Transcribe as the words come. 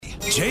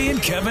Jay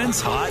and Kevin's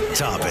Hot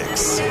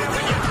Topics.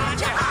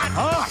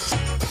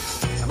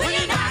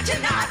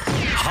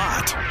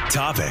 Hot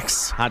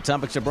Topics. Hot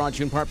Topics are brought to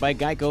you in part by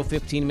Geico.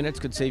 15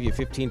 minutes could save you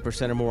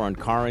 15% or more on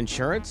car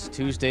insurance.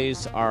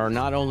 Tuesdays are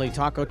not only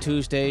Taco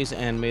Tuesdays,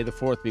 and May the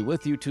 4th be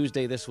with you.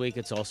 Tuesday this week,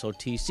 it's also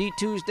TC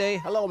Tuesday.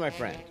 Hello, my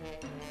friend.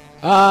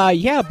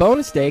 Yeah,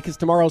 bonus day, because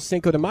tomorrow's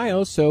Cinco de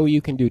Mayo, so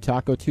you can do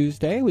Taco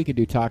Tuesday. We could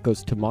do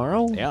tacos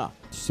tomorrow. Yeah.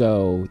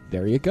 So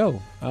there you go.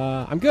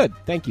 I'm good.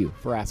 Thank you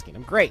for asking.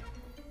 I'm great.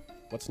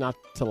 What's not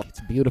to like? It's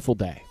a beautiful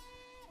day.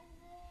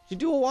 Did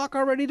you do a walk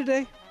already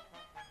today?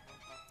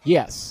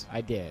 Yes,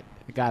 I did.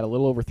 I got a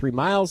little over 3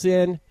 miles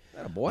in.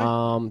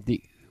 Attaboy.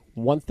 The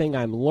one thing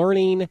I'm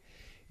learning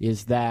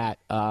is that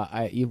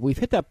we've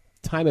hit that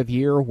time of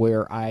year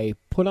where I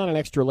put on an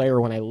extra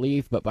layer when I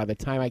leave, but by the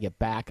time I get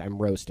back, I'm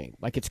roasting.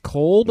 Like, it's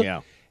cold,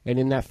 Yeah. and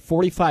in that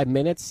 45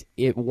 minutes,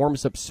 it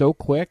warms up so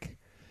quick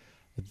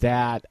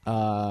that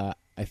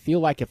I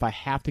feel like if I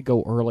have to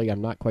go early,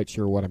 I'm not quite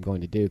sure what I'm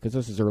going to do, because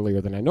this is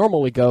earlier than I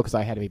normally go, because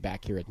I had to be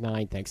back here at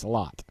 9. Thanks a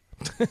lot.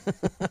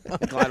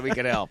 I'm glad we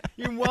could help.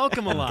 You're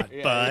welcome a lot,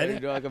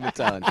 bud. You're welcome a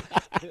ton.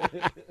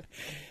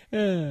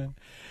 All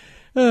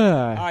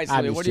right,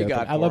 Slimmy, what do you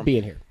got I for love 'em?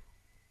 being here.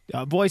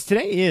 Boys,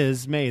 today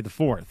is May the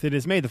 4th. It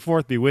is May the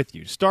 4th be with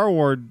you. Star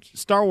Wars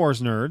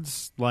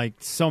nerds, like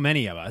so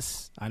many of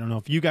us. I don't know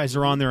if you guys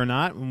are on there or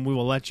not, and we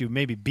will let you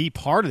maybe be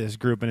part of this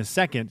group in a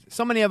second.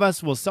 So many of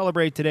us will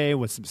celebrate today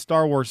with some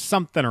Star Wars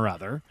something or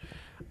other.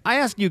 I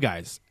ask you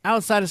guys,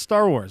 outside of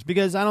Star Wars,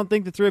 because I don't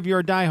think the three of you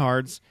are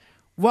diehards,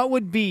 what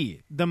would be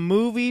the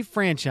movie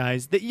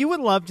franchise that you would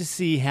love to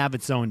see have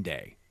its own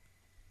day?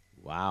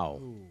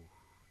 Wow.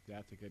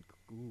 That's a good.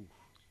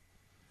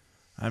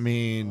 I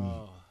mean,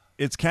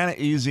 it's kind of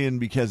easy, and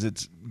because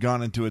it's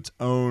gone into its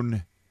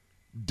own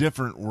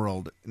different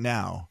world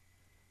now,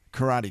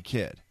 Karate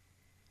Kid.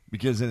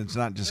 Because then it's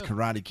not just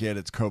Karate Kid,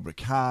 it's Cobra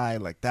Kai,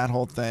 like that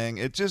whole thing.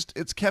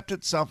 It's kept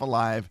itself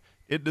alive.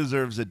 It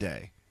deserves a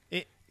day.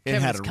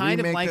 Kevin, had it's a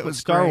kind of remake like that what was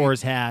Star great.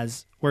 Wars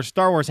has, where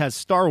Star Wars has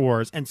Star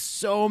Wars and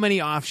so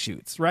many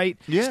offshoots, right?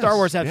 Yes, Star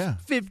Wars has yeah.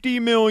 50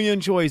 million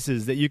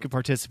choices that you could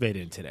participate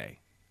in today.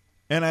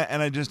 And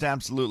I just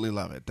absolutely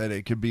love it, that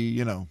it could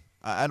be,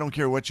 I don't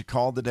care what you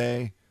call the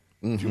day.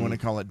 If you want to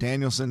call it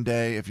Danielson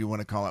Day, if you want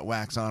to call it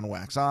Wax On,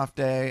 Wax Off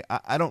Day,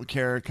 I don't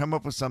care. Come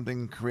up with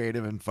something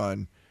creative and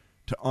fun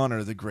to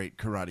honor the great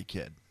Karate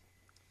Kid.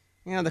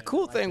 Yeah, the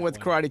cool thing with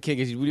Karate Kid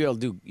is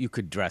you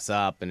could dress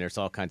up, and there's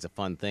all kinds of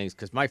fun things.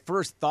 Because my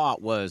first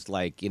thought was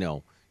like,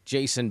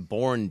 Jason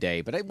Bourne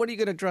Day, but what are you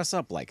going to dress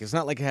up like? It's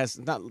not like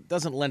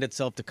doesn't lend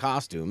itself to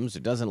costumes.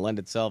 It doesn't lend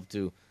itself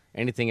to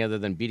anything other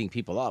than beating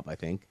people up, I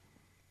think.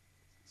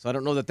 So I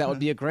don't know that would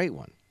be a great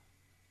one.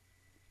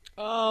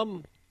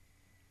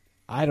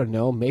 I don't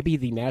know. Maybe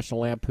the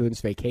National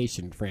Lampoon's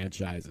Vacation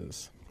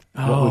franchises.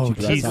 What Oh, would you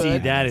dress up TC,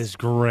 as? that is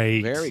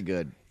great. Very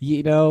good.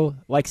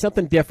 Like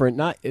something different.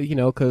 Not,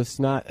 because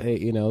not,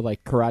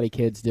 like Karate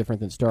Kid's different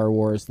than Star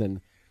Wars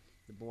than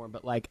The Bourne.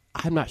 But, like,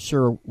 I'm not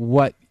sure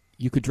what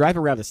you could drive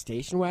around a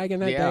station wagon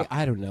that Yeah. day.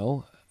 I don't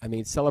know. I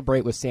mean,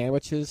 celebrate with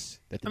sandwiches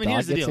that the dog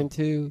here's the gets deal.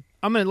 into.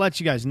 I'm going to let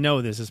you guys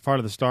know this as part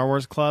of the Star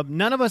Wars Club.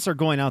 None of us are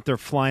going out there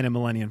flying a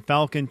Millennium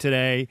Falcon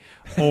today,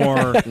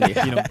 or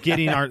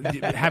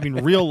having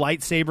real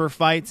lightsaber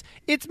fights.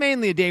 It's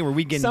mainly a day where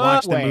we can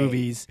watch the Subway.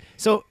 movies.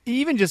 So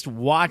even just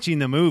watching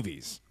the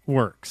movies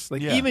works.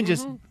 Like even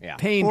just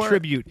paying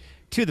tribute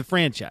to the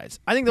franchise.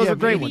 I think those are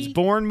great ones.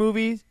 Bourne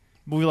movies.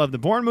 We love the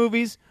Bourne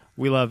movies.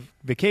 We love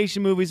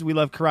vacation movies. We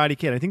love Karate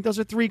Kid. I think those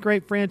are three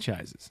great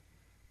franchises.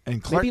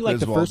 And Clark Maybe like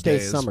the Griswold first day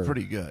of is summer.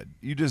 pretty good.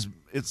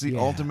 It's the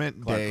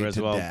ultimate Clark day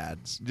Griswold. to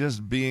dads.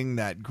 Just being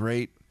that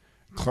great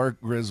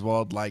Clark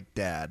Griswold like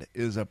dad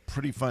is a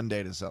pretty fun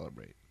day to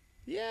celebrate.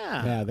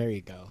 Yeah, there you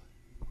go.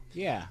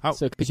 Yeah. Oh.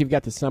 So, because you've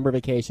got the summer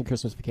vacation,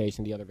 Christmas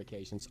vacation, the other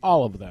vacations,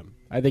 all of them.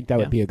 I think that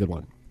would be a good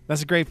one.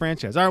 That's a great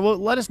franchise. All right, well,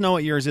 let us know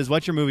what yours is.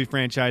 What's your movie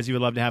franchise you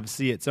would love to have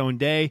see its own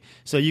day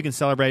so you can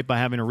celebrate by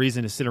having a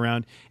reason to sit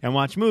around and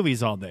watch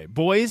movies all day.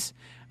 Boys,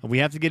 we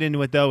have to get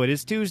into it, though. It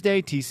is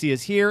Tuesday. TC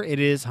is here. It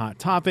is Hot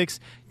Topics.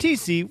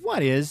 TC,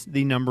 what is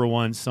the number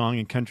one song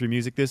in country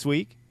music this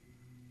week?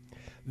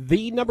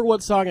 The number one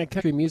song in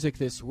country music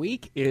this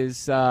week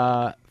is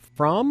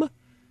from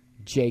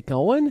Jake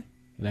Owen,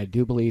 and I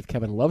do believe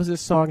Kevin loves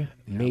this song.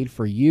 Made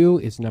for You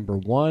is number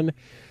one.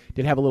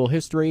 Did have a little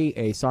history.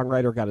 A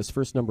songwriter got his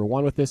first number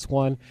one with this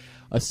one.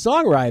 A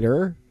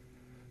songwriter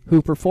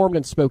who performed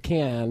in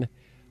Spokane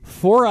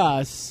for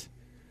us.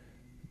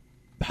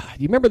 Do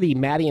you remember the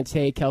Maddie and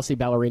Tay Kelsey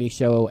Ballerini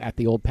show at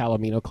the old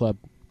Palomino Club?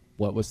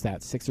 What was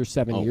that, 6 or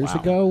 7 years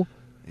ago?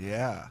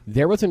 Yeah.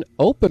 There was an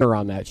opener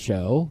on that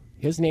show.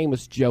 His name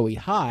was Joey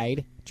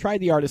Hyde. Tried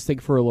the artist thing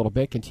for a little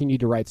bit,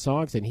 continued to write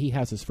songs, and he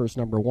has his first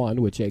number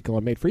one, with Jake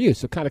Owen, Made for You.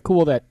 So kind of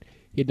cool that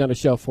he had done a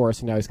show for us,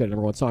 and now he's got a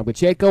number one song. But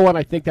Jake Owen,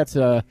 I think that's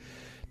 9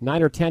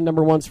 or 10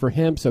 number ones for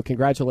him, so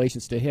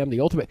congratulations to him. The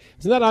ultimate.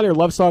 Isn't that on your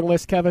love song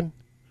list, Kevin?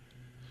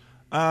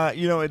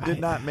 It did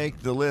not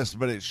make the list,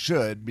 but it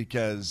should,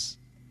 because,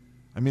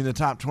 the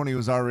top 20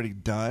 was already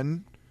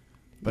done.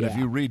 But if Yeah.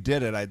 you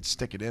redid it, I'd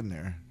stick it in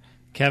there.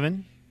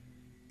 Kevin,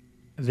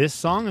 this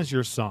song is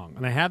your song,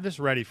 and I have this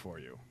ready for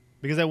you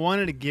because I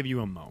wanted to give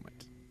you a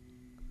moment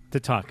to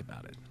talk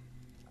about it.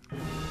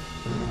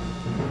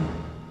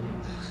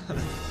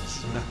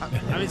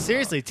 I mean,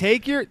 seriously,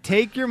 take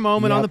your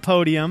moment on the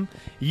podium.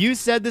 You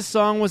said the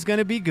song was going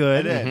to be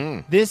good. I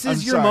did. This is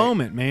I'm your sorry.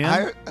 moment,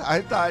 man.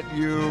 I thought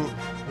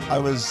I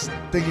was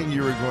thinking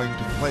you were going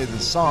to play the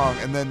song,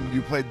 and then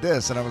you played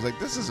this, and I was like,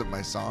 this isn't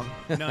my song.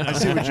 No. I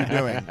see what you're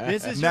doing.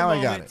 This is now your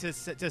I got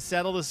moment it. to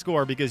settle the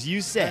score because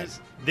you said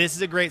this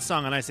is a great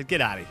song, and I said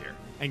get out of here.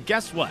 And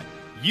guess what?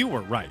 You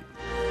were right.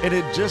 It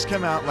had just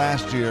come out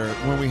last year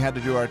when we had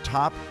to do our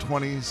top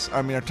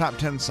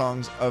 10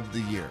 songs of the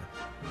year.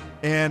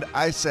 And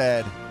I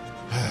said,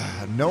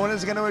 no one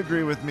is going to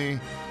agree with me,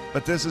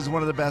 but this is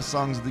one of the best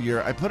songs of the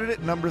year. I put it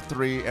at number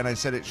 3, and I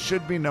said it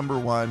should be number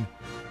 1,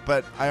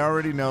 but I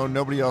already know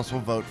nobody else will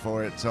vote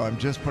for it, so I'm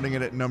just putting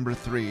it at number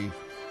 3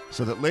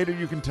 so that later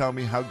you can tell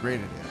me how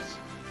great it is.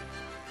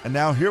 And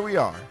now here we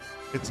are.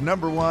 It's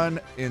number 1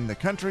 in the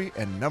country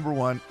and number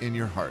 1 in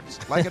your hearts.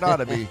 Like it ought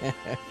to be.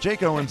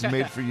 Jake Owen's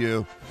Made for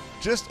You.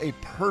 Just a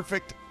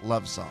perfect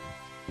love song.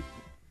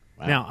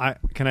 Wow. Now,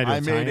 can I do I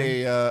a made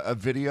tie-in? a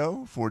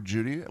video for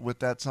Judy with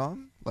that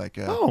song. Like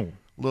a Oh.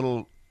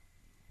 little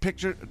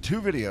picture,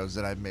 2 videos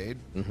that I've made.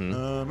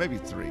 Mm-hmm. Maybe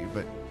 3,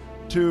 but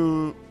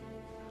 2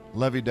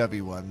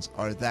 lovey-dovey ones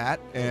are that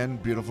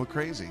and Beautiful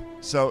Crazy.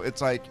 So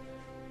it's like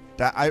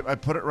that. I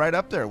put it right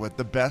up there with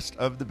the best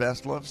of the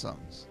best love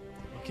songs.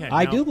 Okay,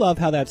 I now- do love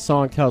how that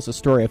song tells the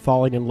story of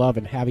falling in love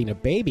and having a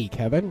baby,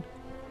 Kevin.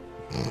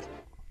 What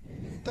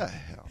the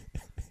hell?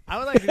 I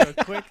would like to do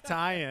a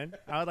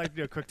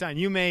quick tie-in.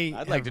 You may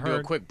I'd like to have do a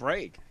heard- quick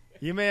break.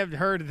 You may have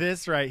heard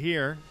this right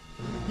here.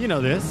 You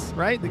know this,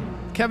 right? The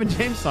Kevin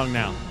James song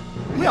now.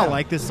 We all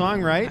like this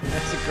song, right?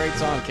 That's a great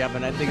song,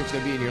 Kevin. I think it's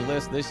going to be in your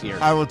list this year.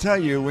 I will tell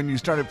you, when you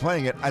started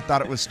playing it, I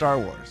thought it was Star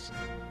Wars.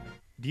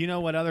 Do you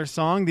know what other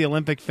song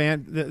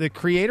the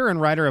creator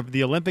and writer of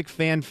the Olympic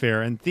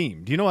fanfare and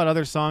theme? Do you know what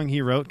other song he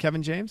wrote,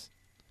 Kevin James?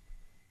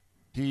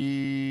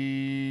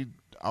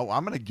 I'm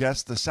going to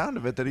guess the sound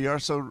of it that he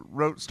also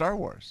wrote Star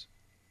Wars.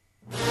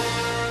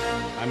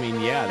 I mean,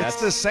 yeah, that's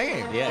It's the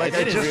same. Yeah, like it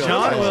I is just real.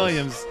 John realized.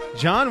 Williams.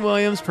 John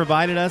Williams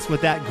provided us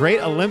with that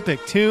great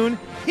Olympic tune.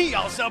 He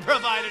also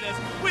provided us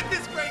with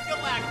this great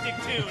galactic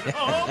tune.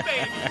 Oh,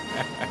 baby.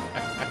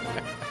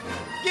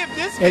 Give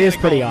this man It is a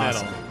pretty gold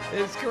awesome. medal.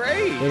 it's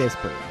great. It is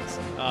pretty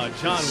awesome.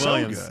 John It's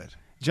Williams. So good.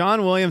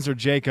 John Williams or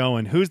Jake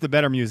Owen? Who's the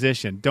better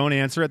musician? Don't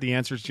answer it. The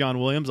answer is John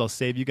Williams. I'll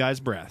save you guys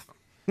breath.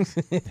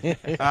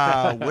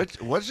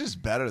 What's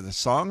just better, the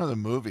song or the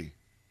movie?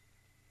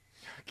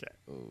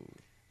 Okay.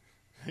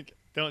 Okay.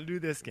 Don't do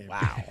this game.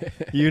 Wow.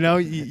 You know,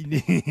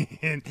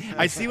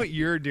 I see what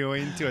you're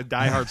doing to a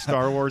diehard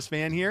Star Wars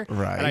fan here.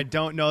 Right. And I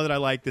don't know that I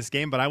like this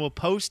game, but I will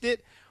post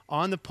it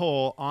on the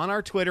poll on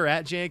our Twitter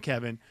at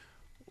JKevin.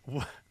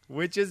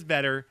 Which is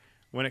better?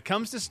 When it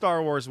comes to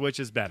Star Wars, which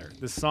is better,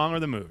 the song or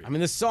the movie? I mean,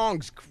 the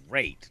song's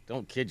great.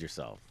 Don't kid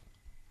yourself.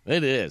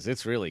 It is.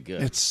 It's really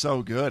good. It's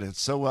so good.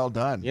 It's so well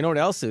done. You know what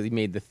else he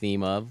made the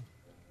theme of?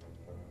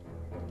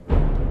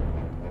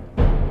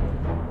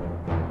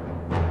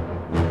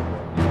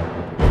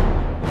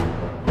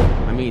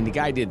 I mean, the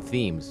guy did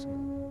themes.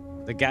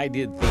 The guy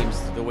did themes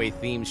the way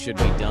themes should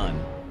be done.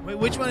 Wait,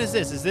 which one is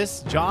this? Is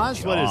this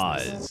Jaws? What is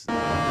this?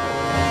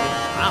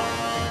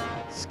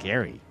 Wow.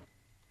 Scary.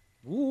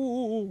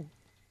 Ooh.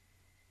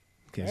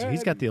 Okay, so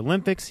he's got the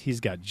Olympics. He's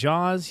got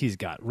Jaws. He's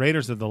got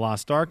Raiders of the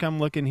Lost Ark. I'm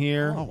looking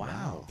here. Oh,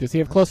 wow. Does he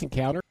have Close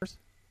Encounters?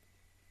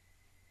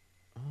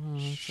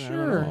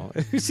 Sure.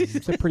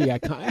 It's a pretty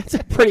iconic. That's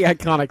a pretty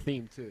iconic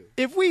theme too.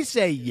 If we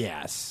say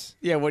yes,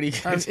 Yeah, what do you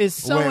guys... is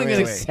someone wait,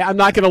 going wait. I'm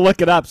not going to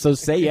look it up, so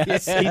say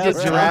yes. He did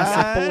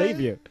Jurassic. I believe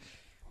you.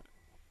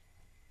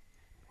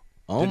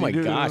 Oh, Did he my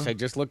do- gosh. I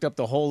just looked up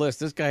the whole list.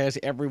 This guy has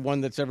every one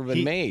that's ever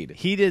been made.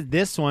 He did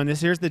this one.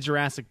 Here's the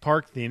Jurassic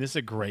Park theme. This is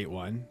a great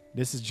one.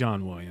 This is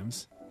John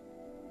Williams.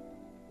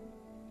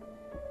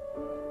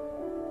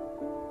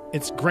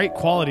 It's great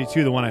quality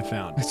too. The one I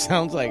found. It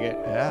sounds like it.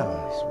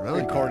 Yeah, it's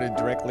really Recorded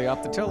directly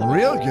off the good. television.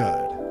 Real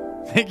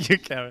good. Thank you,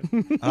 Kevin.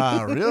 Real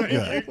Thank you,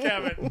 good.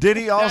 Kevin. Did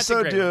he That's a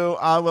also great do, one.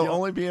 I will Yep.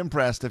 only be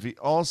impressed if he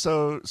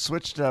also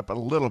switched it up a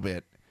little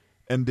bit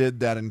and did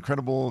that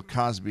incredible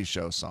Cosby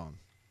Show song?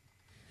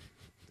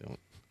 Don't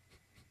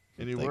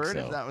Any think word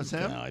so. if that was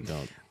him? No, I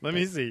don't. Let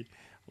me see.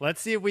 Let's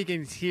see if we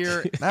can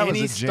hear That was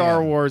any a jam.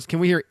 Star Wars. Can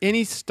we hear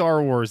any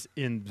Star Wars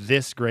in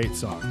this great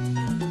song?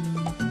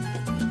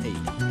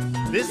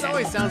 This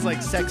always sounds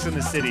like Sex in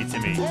the City to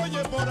me.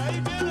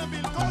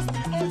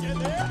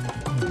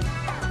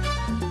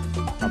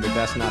 Probably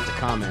best not to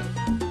comment.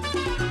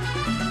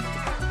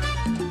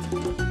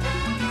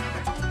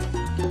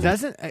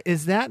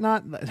 Is that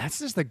not? That's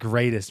just the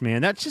greatest,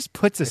 man. That just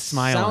puts a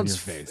smile on your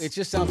face. It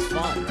just sounds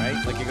fun,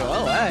 right? Like you go,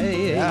 oh,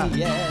 hey, Yeah.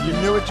 yeah. You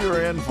knew what you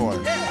were in for.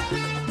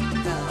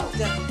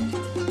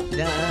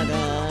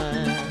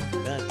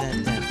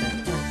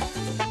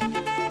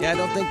 Yeah, I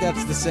don't think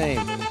that's the same.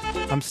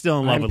 I'm still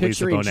in love I'm with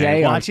Lisa picturing Bonet.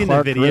 Jay on Watching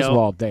Clark the video.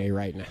 Griswold Day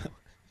right now.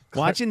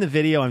 Watching the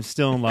video, I'm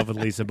still in love with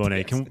Lisa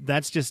Bonet.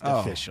 That's just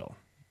official.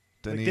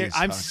 Denise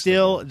I'm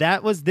still.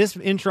 This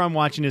intro I'm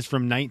watching is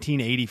from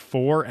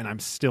 1984, and I'm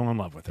still in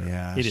love with her.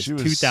 Yeah, it is she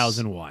was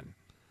 2001.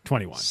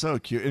 21. So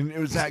cute. And it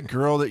was that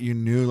girl that you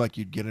knew like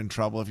you'd get in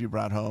trouble if you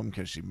brought home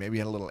because she maybe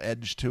had a little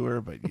edge to her,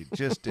 but you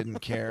just didn't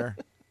care.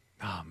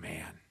 Oh,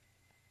 man.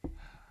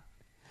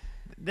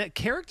 The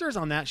characters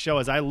on that show,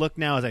 as I look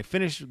now, as I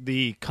finish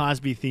the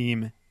Cosby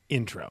theme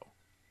intro,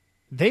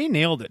 they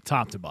nailed it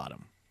top to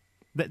bottom.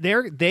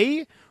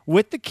 They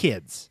with the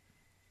kids,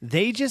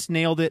 they just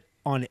nailed it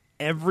on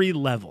every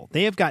level.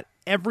 They have got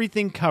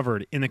everything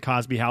covered in the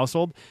Cosby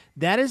household.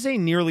 That is a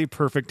nearly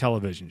perfect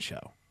television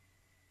show.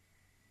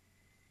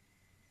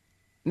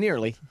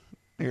 Nearly.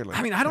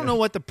 I mean, I don't know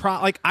what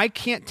I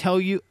can't tell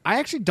you. I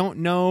actually don't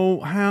know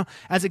how.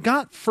 As it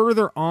got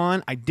further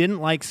on, I didn't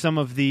like some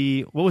of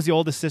what was the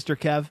oldest sister,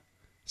 Kev?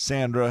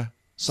 Sandra.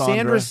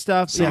 Sandra's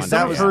stuff. Yeah,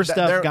 some of her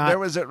stuff got. There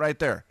was it right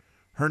there.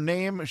 Her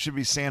name should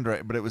be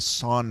Sandra, but it was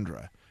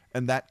Sandra.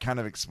 And that kind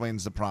of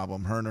explains the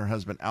problem. Her and her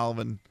husband,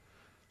 Alvin.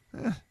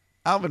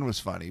 Alvin was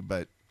funny,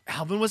 but.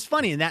 Alvin was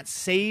funny, and that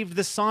saved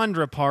the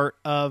Sandra part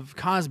of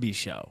Cosby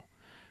Show.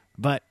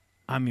 But,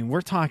 I mean,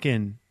 we're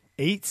talking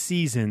 8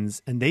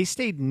 seasons, and they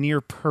stayed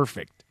near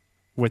perfect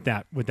with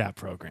that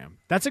program.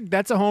 That's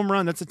a home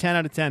run. That's a 10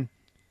 out of 10.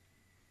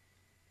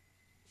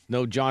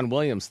 No John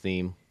Williams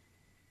theme.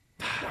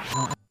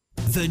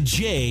 The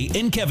Jay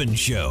and Kevin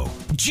Show.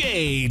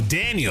 Jay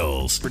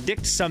Daniels.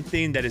 Predict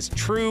something that is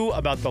true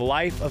about the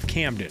life of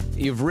Camden.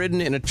 You've ridden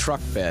in a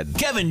truck bed.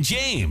 Kevin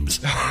James.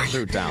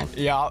 Through town.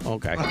 Yeah.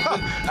 Okay.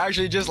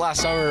 Actually, just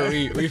last summer,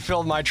 we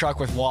filled my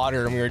truck with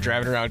water, and we were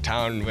driving around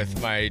town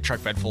with my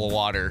truck bed full of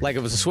water. Like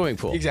it was a swimming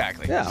pool.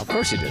 Exactly. Yeah, of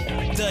course you did.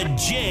 The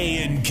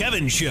Jay and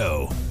Kevin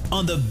Show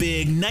on the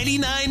Big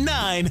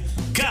 99.9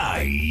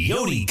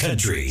 Coyote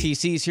Country.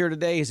 TC's here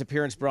today. His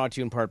appearance brought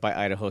to you in part by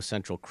Idaho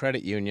Central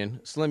Credit Union.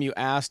 Slim, you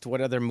asked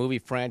what other movie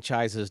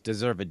franchises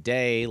deserve a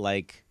day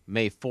like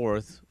May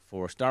 4th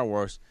for Star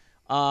Wars.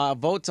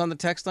 Votes on the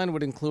text line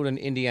would include an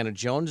Indiana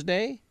Jones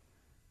Day,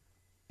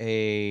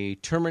 a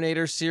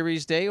Terminator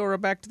series day, or a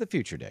Back to the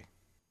Future Day.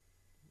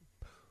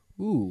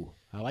 Ooh,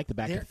 I like the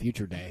Back to the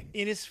Future Day.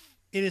 It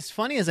is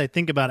funny as I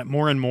think about it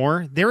more and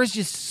more. There is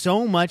just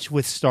so much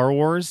with Star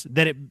Wars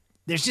that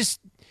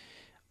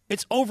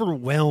it's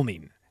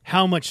overwhelming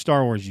how much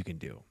Star Wars you can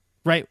do.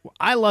 Right?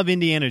 I love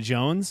Indiana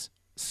Jones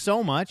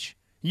so much.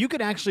 You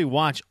could actually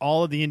watch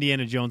all of the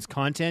Indiana Jones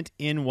content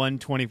in one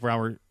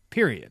 24-hour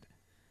period.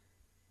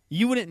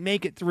 You wouldn't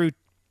make it through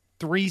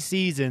 3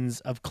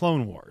 seasons of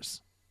Clone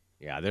Wars.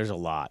 Yeah, there's a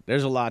lot.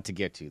 There's a lot to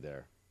get to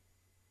there.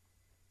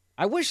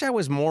 I wish I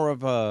was more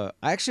of a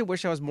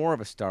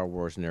Star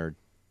Wars nerd.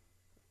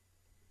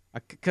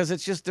 Because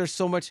it's just, there's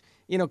so much,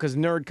 because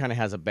nerd kind of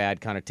has a bad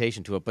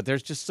connotation to it, but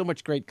there's just so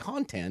much great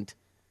content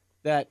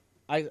that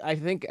I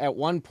think at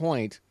one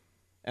point,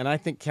 and I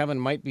think Kevin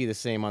might be the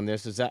same on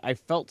this, is that I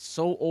felt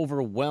so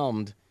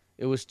overwhelmed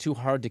it was too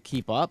hard to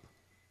keep up,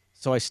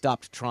 so I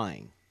stopped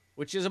trying,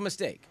 which is a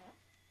mistake.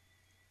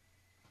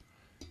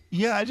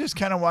 Yeah, I just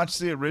kind of watched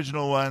the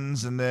original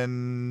ones and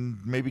then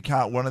maybe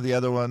caught one of the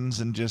other ones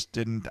and just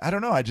didn't. I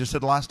don't know. I just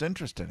had lost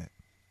interest in it.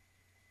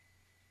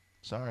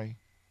 Sorry.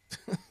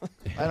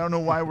 I don't know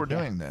why we're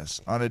doing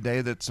this on a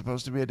day that's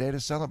supposed to be a day to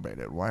celebrate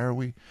it. Why are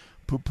we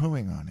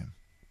poo-pooing on him?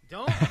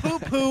 Don't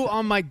poo-poo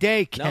on my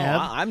day, Kev. No,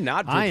 I'm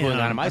not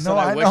poo-pooing on him. I said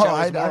I wish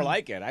I was more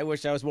like it. I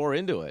wish I was more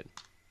into it.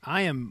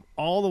 I am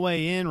all the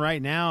way in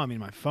right now. I mean,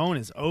 my phone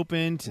is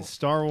open to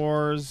Star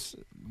Wars.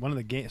 One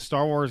of the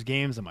Star Wars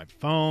games on my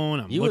phone.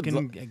 I'm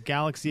looking at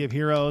Galaxy of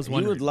Heroes. You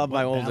would love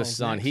my oldest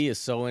son. He is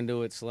so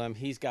into it, Slim.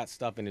 He's got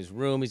stuff in his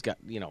room. He's got,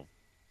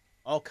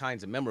 all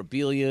kinds of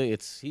memorabilia.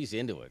 He's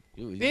into it.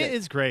 It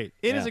is great.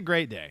 It is a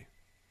great day.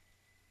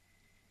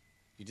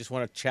 You just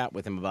want to chat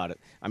with him about it.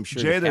 I'm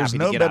sure. Jay, there's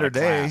no better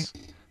day class.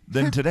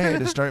 than today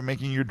to start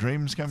making your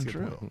dreams come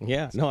true.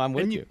 Yeah, no, I'm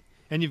with you.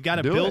 And you've got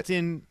a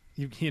built-in.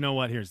 You know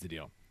what? Here's the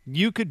deal.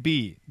 You could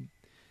be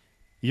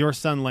your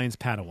son Lane's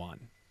Padawan.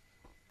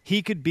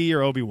 He could be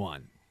your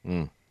Obi-Wan,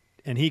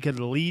 and he could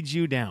lead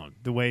you down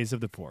the ways of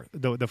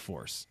the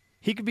Force.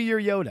 He could be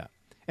your Yoda,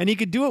 and he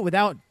could do it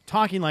without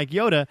talking like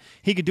Yoda.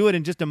 He could do it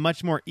in just a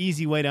much more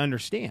easy way to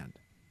understand.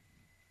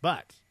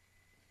 But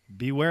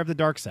beware of the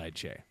dark side,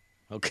 Jay.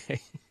 Okay.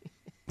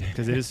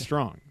 Because it is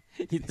strong.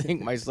 You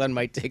think my son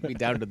might take me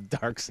down to the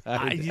dark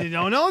side? You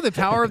don't know. The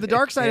power of the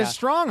dark side is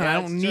strong. And I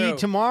don't need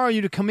tomorrow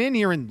you to come in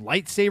here and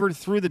lightsaber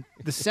through the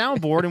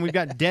soundboard, and we've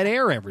got dead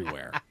air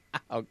everywhere.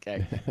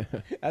 Okay.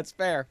 That's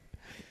fair.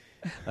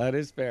 That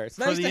is fair. It's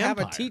nice to have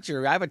a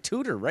teacher. I have a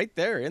tutor right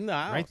there in the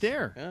house. Right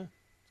there. Yeah.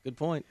 Good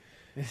point.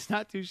 It's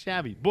not too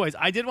shabby. Boys,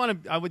 I did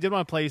want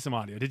to play you some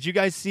audio. Did you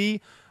guys see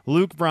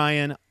Luke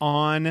Bryan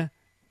on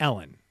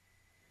Ellen?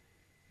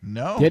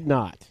 No. Did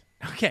not.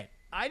 Okay.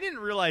 I didn't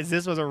realize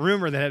this was a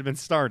rumor that had been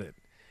started.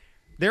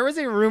 There was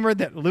a rumor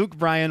that Luke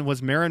Bryan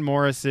was Maren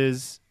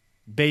Morris's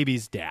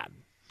baby's dad.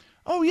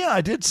 Oh, yeah,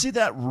 I did see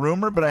that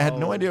rumor, but I had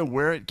no idea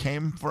where it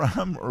came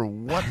from or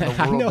what in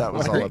the world that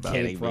was all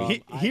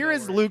about. Here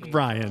is Luke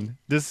Bryan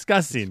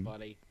discussing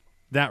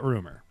that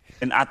rumor.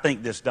 And I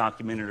think this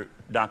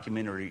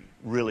documentary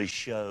really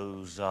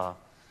shows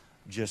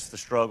just the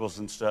struggles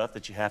and stuff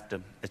that you have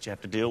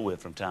to deal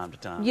with from time to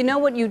time. You know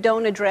what you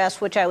don't address,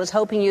 which I was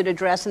hoping you'd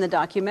address in the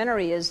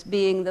documentary, is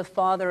being the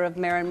father of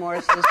Maren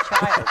Morris's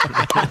child.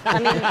 I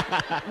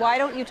mean, why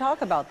don't you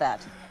talk about that?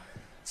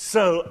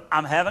 So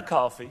I'm having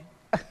coffee,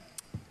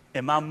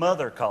 and my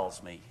mother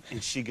calls me,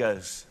 and she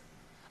goes,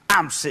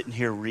 I'm sitting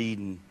here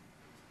reading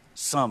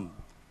some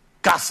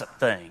gossip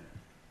thing,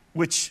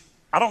 which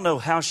I don't know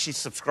how she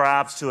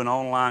subscribes to an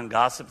online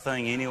gossip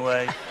thing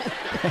anyway.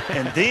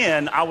 And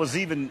then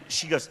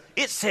she goes,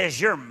 it says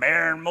you're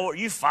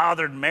you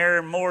fathered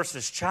Maren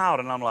Morris's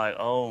child. And I'm like,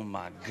 oh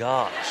my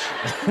gosh,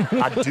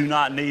 I do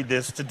not need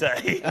this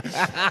today.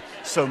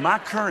 So my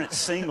current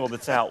single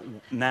that's out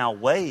now,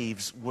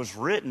 Waves, was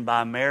written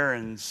by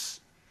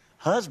Maren's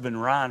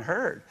husband, Ryan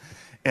Hurd.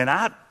 And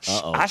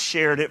I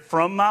shared it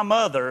from my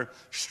mother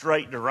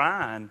straight to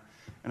Ryan.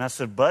 And I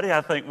said, buddy,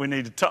 I think we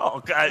need to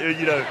talk.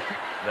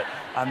 But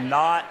I'm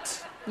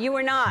not. You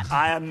were not.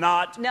 I am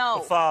not No.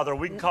 a father.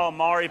 We can call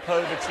Maury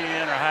Povich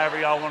in or however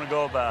y'all want to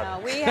go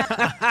about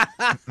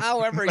it.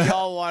 However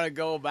y'all want to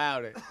go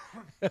about it.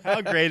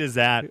 How great is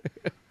that?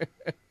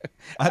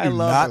 I do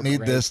love not it,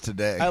 need Ray. this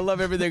today. I love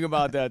everything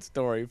about that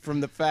story. From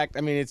the fact,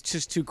 I mean, it's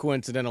just too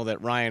coincidental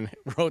that Ryan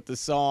wrote the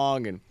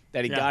song and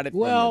that he got it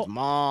from his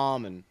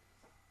mom. And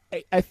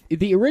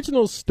the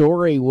original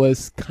story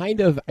was kind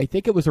of, I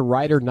think it was a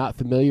writer not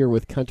familiar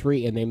with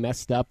country, and they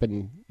messed up,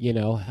 and,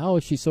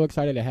 she's so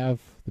excited to have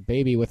the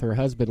baby with her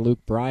husband, Luke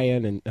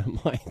Bryan, and I'm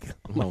like,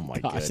 oh my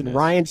gosh. goodness. And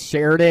Ryan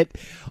shared it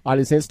on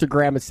his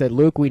Instagram and said,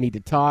 Luke, we need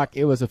to talk.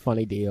 It was a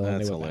funny deal.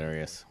 That's and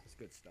hilarious. It's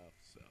good stuff.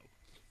 So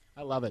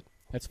I love it.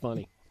 That's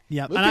funny.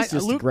 Yeah, Luke is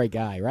just a great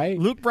guy, right?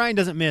 Luke Bryan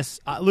doesn't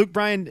miss. Luke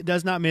Bryan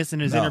does not miss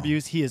in his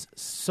interviews. He is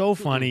so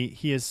funny.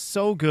 He is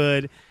so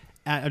good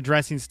at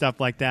addressing stuff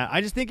like that.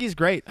 I just think he's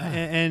great,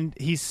 and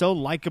he's so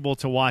likable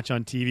to watch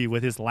on TV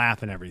with his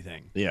laugh and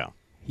everything. Yeah.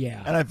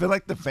 Yeah. And I feel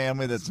like the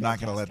family that's not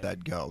going to let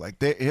that go.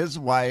 Like his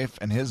wife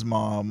and his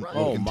mom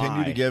will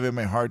continue to give him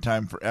a hard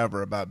time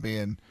forever about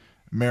being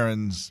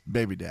Maren's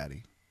baby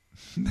daddy.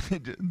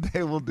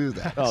 They will do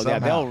that. Oh,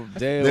 somehow.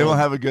 yeah, they will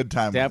have a good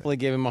time. Definitely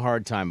give him a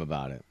hard time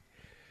about it.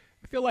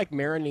 I feel like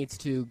Maren needs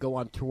to go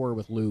on tour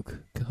with Luke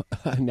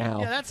now.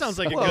 Yeah, that sounds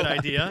like a good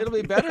idea. It'll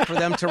be better for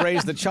them to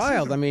raise the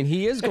child. I mean,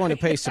 he is going to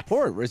pay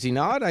support, is he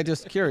not? I'm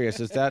just curious.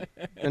 Is that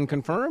been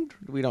confirmed?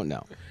 We don't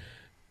know.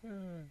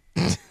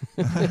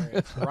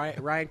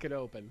 Ryan could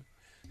open.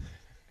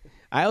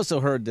 I also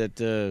heard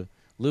that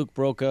Luke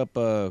broke up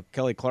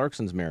Kelly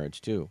Clarkson's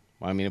marriage, too.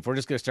 I mean, if we're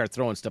just going to start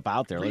throwing stuff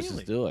out there, let's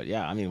just do it.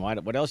 Yeah, I mean,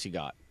 what else you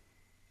got?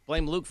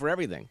 Blame Luke for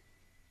everything.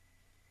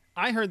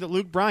 I heard that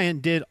Luke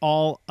Bryan did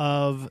all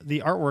of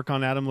the artwork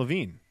on Adam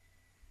Levine.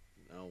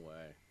 No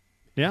way.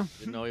 Yeah.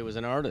 Didn't know he was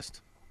an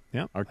artist.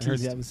 Yeah. Artiste. I heard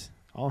that was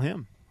all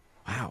him.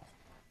 Wow.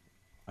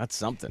 That's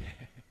something.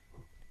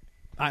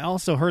 I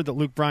also heard that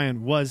Luke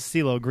Bryan was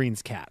CeeLo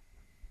Green's cat.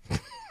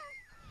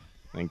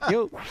 Thank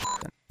you.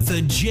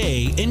 The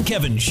Jay and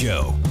Kevin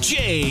Show.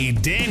 Jay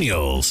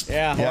Daniels.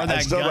 Yeah. Or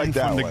that still gun like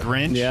that from the one.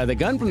 Grinch. Yeah, the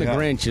gun from the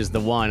Grinch is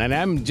the one. And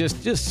I'm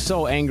just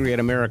so angry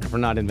at America for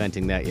not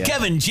inventing that yet.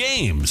 Kevin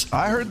James.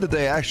 I heard that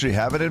they actually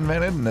have it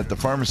invented and that the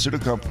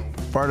pharmaceutical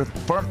God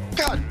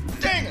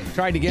dang it.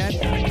 Tried again?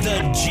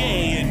 The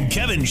Jay and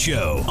Kevin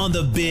Show on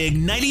the Big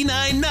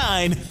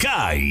 99.9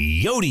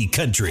 Coyote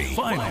Country.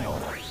 Final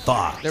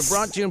thoughts. They're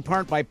brought to you in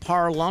part by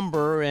Par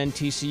Lumber, and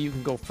TC, you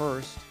can go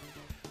first.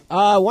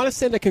 I want to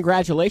send a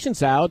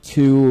congratulations out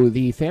to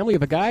the family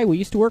of a guy we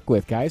used to work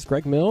with, guys.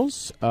 Greg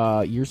Mills,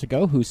 years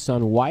ago, whose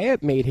son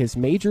Wyatt made his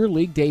major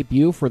league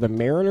debut for the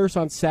Mariners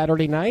on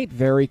Saturday night.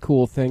 Very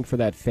cool thing for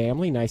that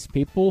family. Nice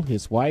people.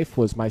 His wife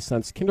was my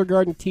son's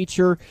kindergarten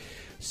teacher.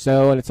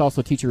 And it's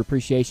also Teacher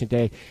Appreciation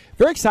Day.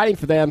 Very exciting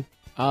for them.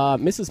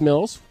 Mrs.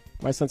 Mills,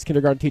 my son's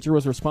kindergarten teacher,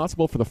 was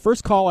responsible for the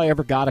first call I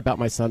ever got about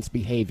my son's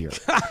behavior.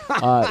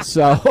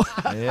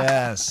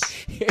 Yes.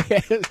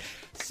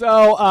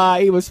 So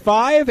he was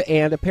 5,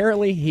 and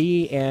apparently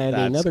he and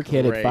That's another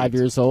kid great. at 5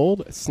 years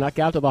old snuck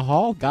out to the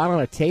hall, got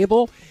on a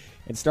table,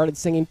 and started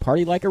singing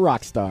 "Party Like a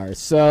Rock Star."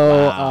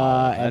 So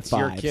Wow. at That's 5,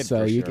 your kid so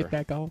for you sure. get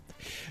that call.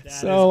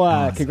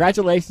 awesome.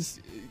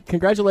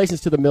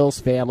 Congratulations to the Mills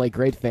family,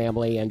 great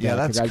family, and Yeah,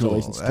 that's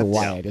congratulations cool. to That's-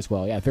 Wyatt as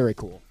well. Yeah, very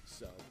cool.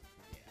 So,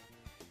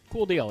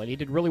 cool deal, and he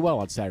did really well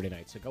on Saturday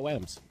night. So go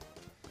M's.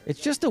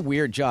 It's just a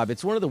weird job.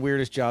 It's one of the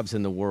weirdest jobs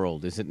in the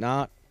world, is it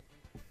not?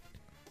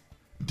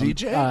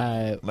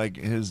 DJ? Like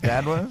his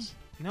dad was?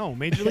 No,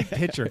 Major League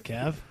pitcher,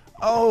 Kev.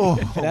 Oh,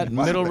 That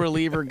my middle bad.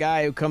 reliever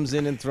guy who comes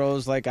in and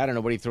throws, like, I don't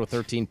know, what he throw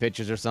 13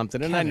 pitches or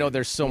something. And I know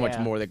there's so much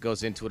Yeah. more that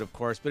goes into it, of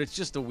course, but it's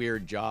just a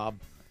weird job.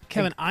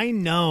 Kevin, I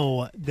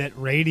know that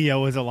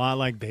radio is a lot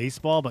like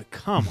baseball, but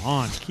come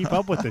on, keep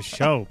up with the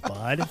show,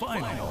 bud.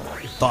 Final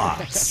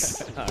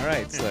thoughts. All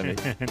right,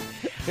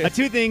 Slimmy.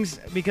 2 things,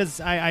 because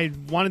I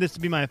wanted this to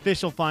be my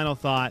official final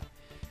thought.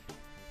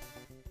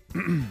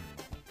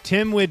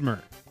 Tim Widmer,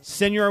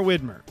 Senor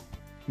Widmer,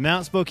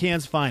 Mount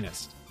Spokane's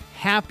finest.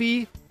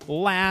 Happy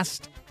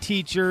last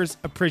Teachers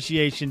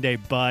Appreciation Day,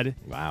 bud.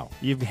 Wow.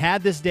 You've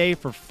had this day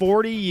for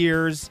 40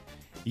 years.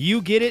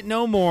 You get it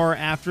no more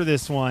after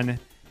this one.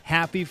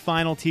 Happy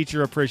final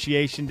Teacher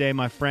Appreciation Day,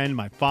 my friend,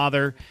 my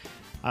father.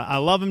 I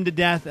love him to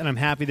death, and I'm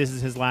happy this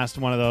is his last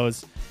one of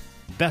those.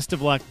 Best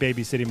of luck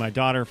babysitting my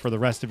daughter for the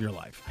rest of your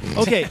life.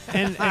 Okay,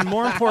 and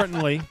more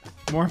importantly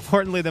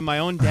than my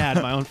own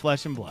dad, my own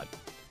flesh and blood,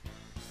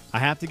 I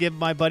have to give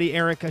my buddy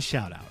Eric a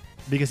shout-out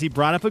because he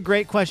brought up a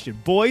great question.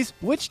 Boys,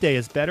 which day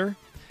is better?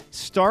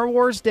 Star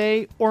Wars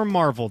Day or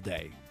Marvel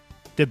Day?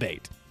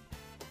 Debate.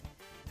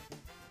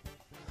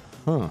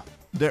 Huh.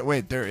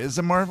 There is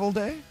a Marvel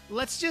Day?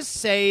 Let's just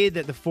say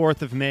that the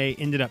 4th of May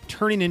ended up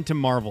turning into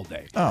Marvel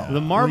Day. Oh.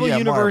 The Marvel Well, yeah,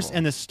 Universe Marvel.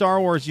 and the Star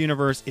Wars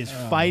Universe is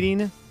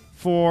fighting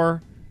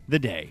for the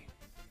day.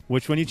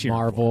 Which one you cheer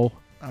Marvel.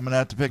 I'm going to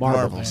have to pick Marvel,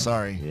 Marvel. man.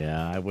 Sorry.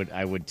 Yeah,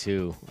 I would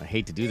too. I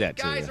hate to do that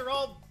to Guys you. are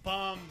all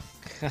bums.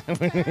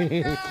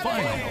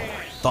 Final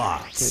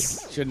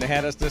thoughts. Shouldn't have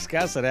had us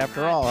discuss it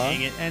after all, huh?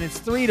 Dang it. And it's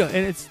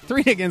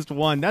three against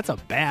one. That's a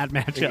bad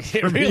matchup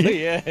for It me.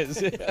 really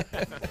is.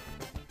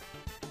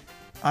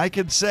 I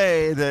could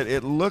say that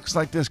it looks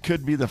like this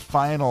could be the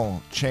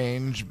final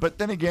change, but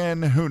then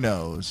again, who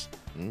knows?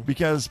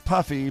 Because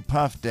Puffy,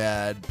 Puff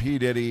Dad, P.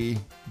 Diddy,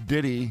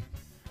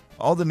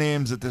 all the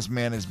names that this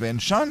man has been.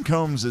 Sean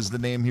Combs is the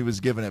name he was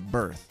given at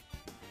birth.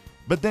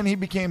 But then he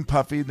became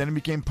Puffy, then he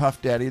became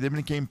Puff Daddy, then he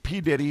became P.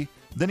 Diddy,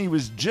 then he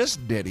was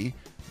just Diddy,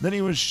 then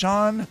he was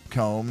Sean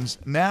Combs.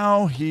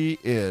 Now he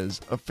is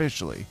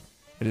officially.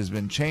 It has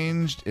been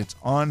changed. It's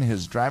on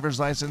his driver's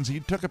license. He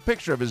took a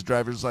picture of his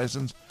driver's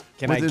license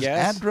Can with I his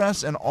guess?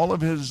 address and all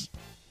of his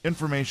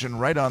information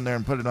right on there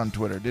and put it on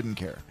Twitter. Didn't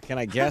care. Can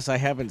I guess? I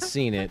haven't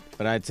seen it,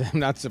 but I'm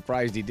not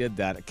surprised he did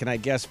that. Can I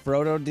guess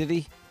Frodo did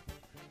he?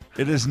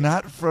 It is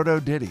not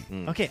Frodo Diddy.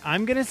 Okay,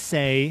 I'm gonna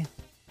say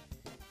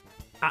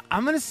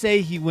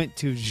he went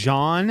to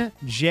Jean,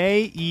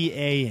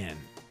 Jean.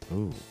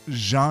 Ooh,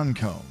 Jean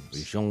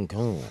Combs. Sean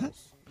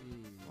Combs.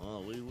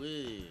 Oh, oui,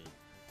 oui.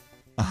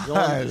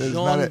 That is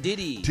not it.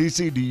 Diddy.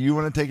 TC, do you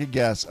want to take a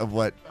guess of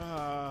what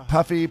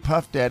Puffy,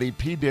 Puff Daddy,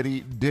 P.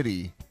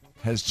 Diddy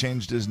has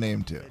changed his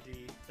name to?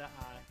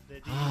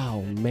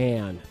 Oh,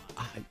 man.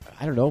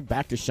 I don't know.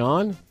 Back to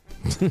Sean?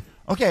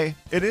 Okay,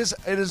 it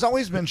has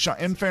always been Sean.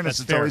 In fairness,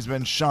 That's it's fair. always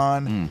been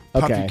Sean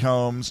Puffy Okay.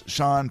 Combs,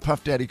 Sean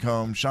Puff Daddy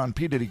Combs, Sean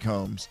P. Diddy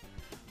Combs.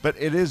 But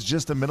it is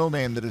just a middle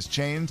name that has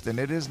changed, and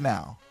it is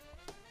now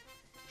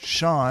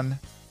Sean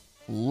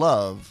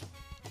Love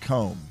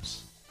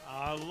Combs.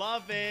 I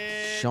love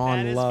it. Sean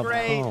that is Love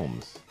great.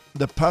 Holmes.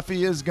 The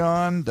Puffy is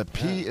gone, the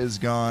P is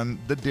gone,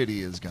 the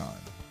Diddy is gone.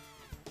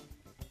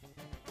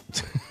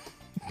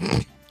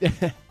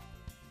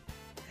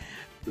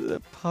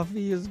 The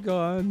Puffy is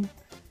gone.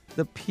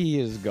 The P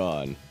is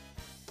gone.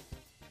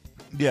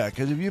 Yeah,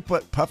 because if you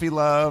put Puffy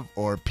Love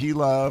or P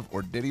Love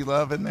or Diddy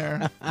Love in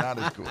there, not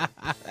as cool.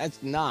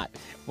 That's not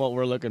what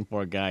we're looking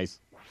for, guys.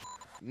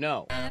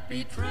 No.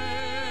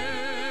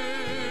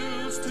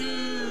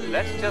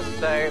 Let's just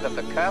say that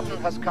the curtain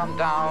has come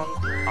down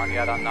on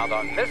yet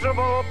another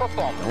miserable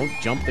performance. Don't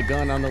jump the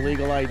gun on the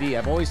legal ID.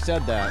 I've always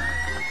said that.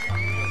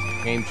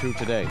 Came true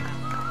today.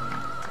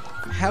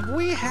 Have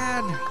we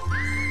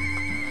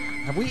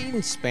eaten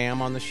Spam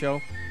on the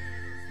show?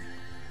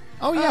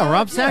 Oh yeah,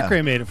 Rob yeah.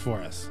 Sacre made it for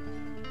us.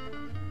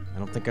 I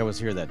don't think I was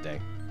here that day.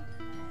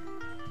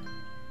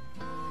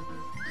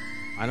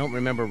 I don't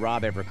remember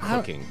Rob ever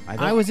cooking.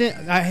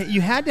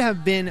 You had to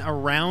have been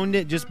around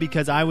it just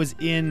because I was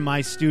in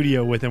my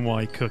studio with him while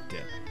he cooked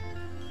it.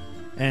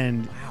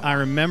 And I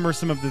remember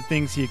some of the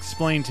things he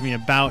explained to me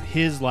about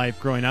his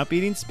life growing up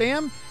eating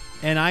Spam,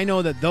 and I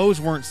know that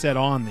those weren't said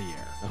on the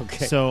air.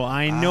 Okay. So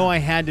I know I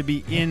had to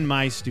be in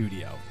my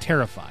studio,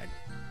 terrified.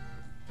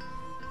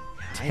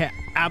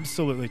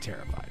 Absolutely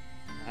terrified.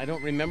 I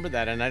don't remember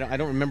that, and I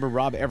don't remember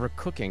Rob ever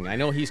cooking. I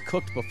know he's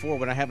cooked before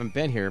when I haven't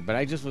been here, but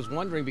I just was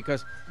wondering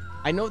because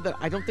I know that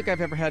I don't think I've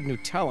ever had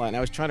Nutella, and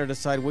I was trying to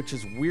decide which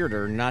is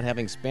weirder, not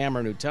having Spam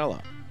or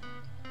Nutella.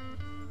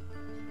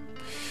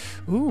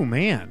 Ooh,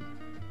 man.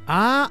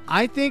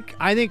 I think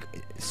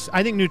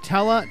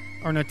Nutella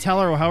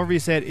or however you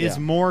say it is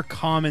more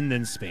common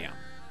than Spam.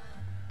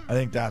 I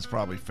think that's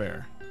probably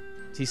fair.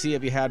 TC,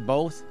 have you had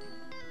both?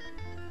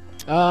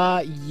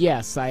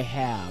 Yes, I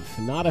have.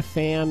 Not a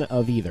fan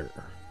of either.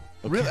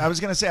 Really, I was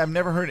going to say I've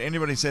never heard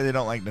anybody say they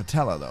don't like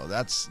Nutella though.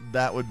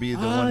 That would be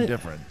the one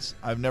difference.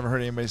 I've never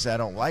heard anybody say I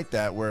don't like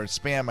that. Where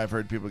Spam, I've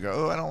heard people go,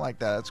 "Oh, I don't like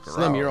that. That's gross."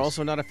 Slim, you're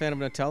also not a fan of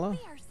Nutella?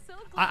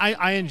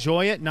 I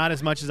enjoy it, not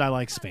as much as I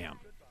like Spam.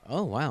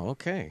 Oh, wow.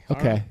 Okay. All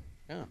Okay. right.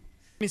 Yeah. I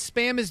mean,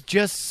 Spam is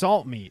just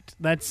salt meat.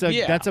 That's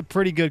a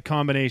pretty good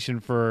combination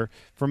for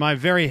my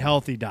very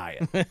healthy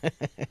diet.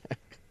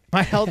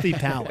 My healthy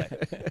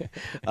palate.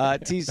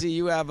 TC,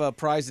 you have a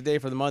prize today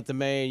for the month of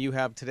May. You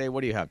have today. What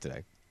do you have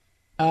today?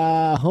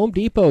 Home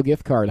Depot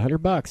gift card, $100,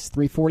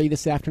 $340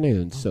 this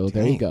afternoon. So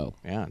there you go.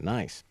 Yeah,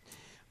 nice.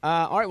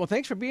 All right. Well,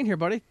 thanks for being here,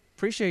 buddy.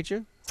 Appreciate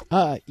you.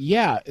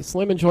 Yeah,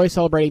 Slim and Joy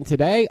celebrating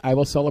today. I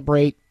will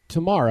celebrate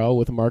tomorrow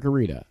with a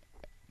margarita.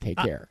 Take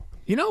care.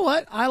 You know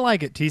what? I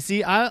like it,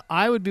 TC.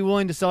 I would be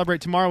willing to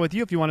celebrate tomorrow with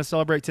you if you want to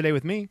celebrate today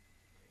with me.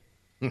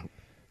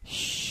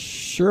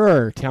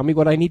 Sure. Tell me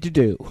what I need to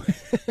do.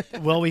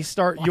 Well, we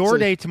start your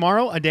day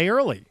tomorrow a day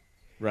early.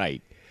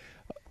 Right.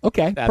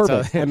 Okay,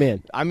 perfect. I'm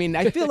in. I mean,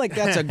 I feel like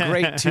that's a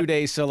great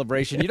 2-day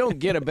celebration. You don't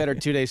get a better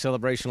 2-day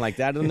celebration like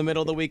that in the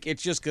middle of the week.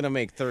 It's just going to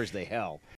make Thursday hell.